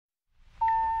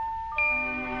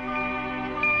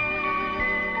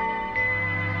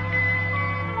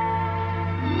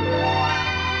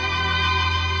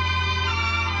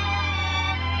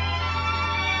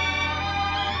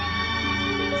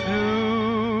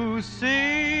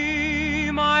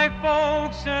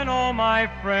folks and all my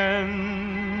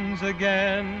friends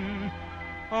again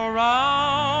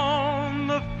around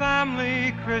the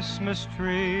family Christmas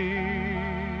tree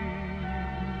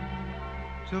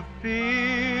to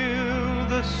feel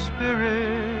the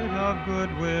spirit of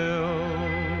goodwill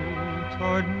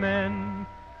toward men.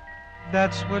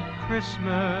 That's what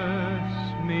Christmas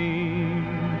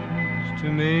means to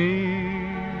me.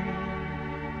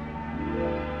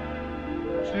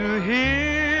 To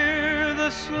hear the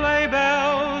sleigh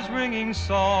bells ringing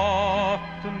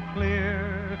soft and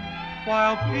clear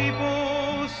while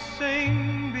people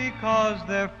sing because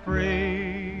they're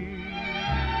free.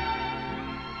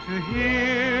 To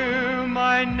hear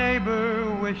my neighbor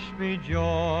wish me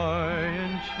joy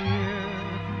and cheer.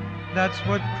 That's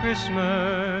what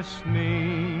Christmas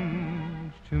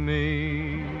means to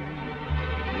me.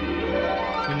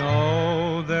 To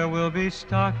know there will be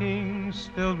stockings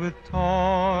filled with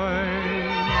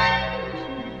toys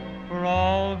for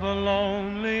all the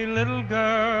lonely little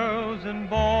girls and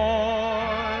boys.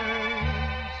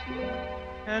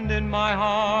 And in my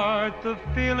heart the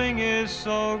feeling is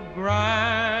so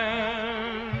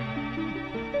grand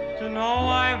to know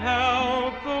I've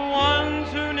helped the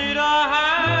ones who need a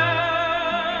hand.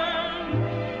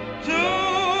 To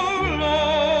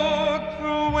look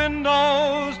through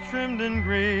windows trimmed in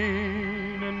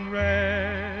green and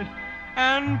red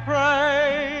and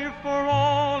pray for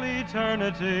all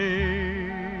eternity.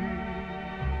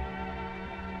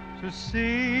 To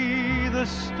see the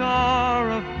star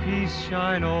of peace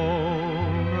shine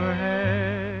overhead.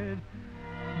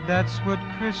 That's what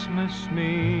Christmas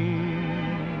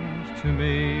means to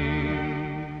me.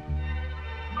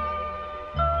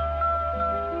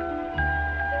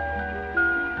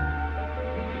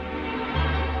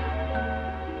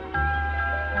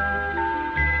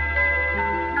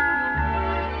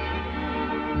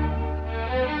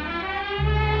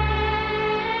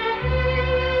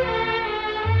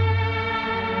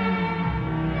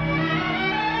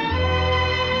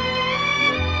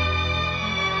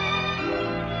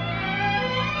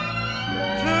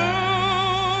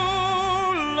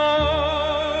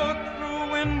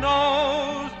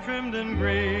 Windows trimmed in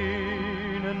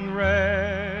green and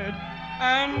red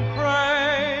and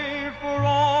pray for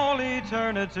all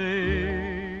eternity.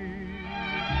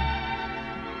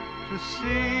 To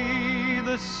see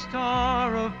the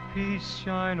star of peace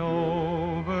shine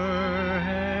overhead.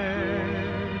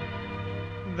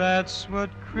 That's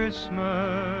what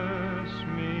Christmas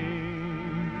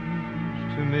means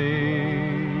to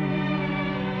me.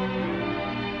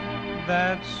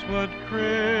 That's what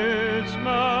Christmas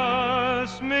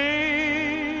means.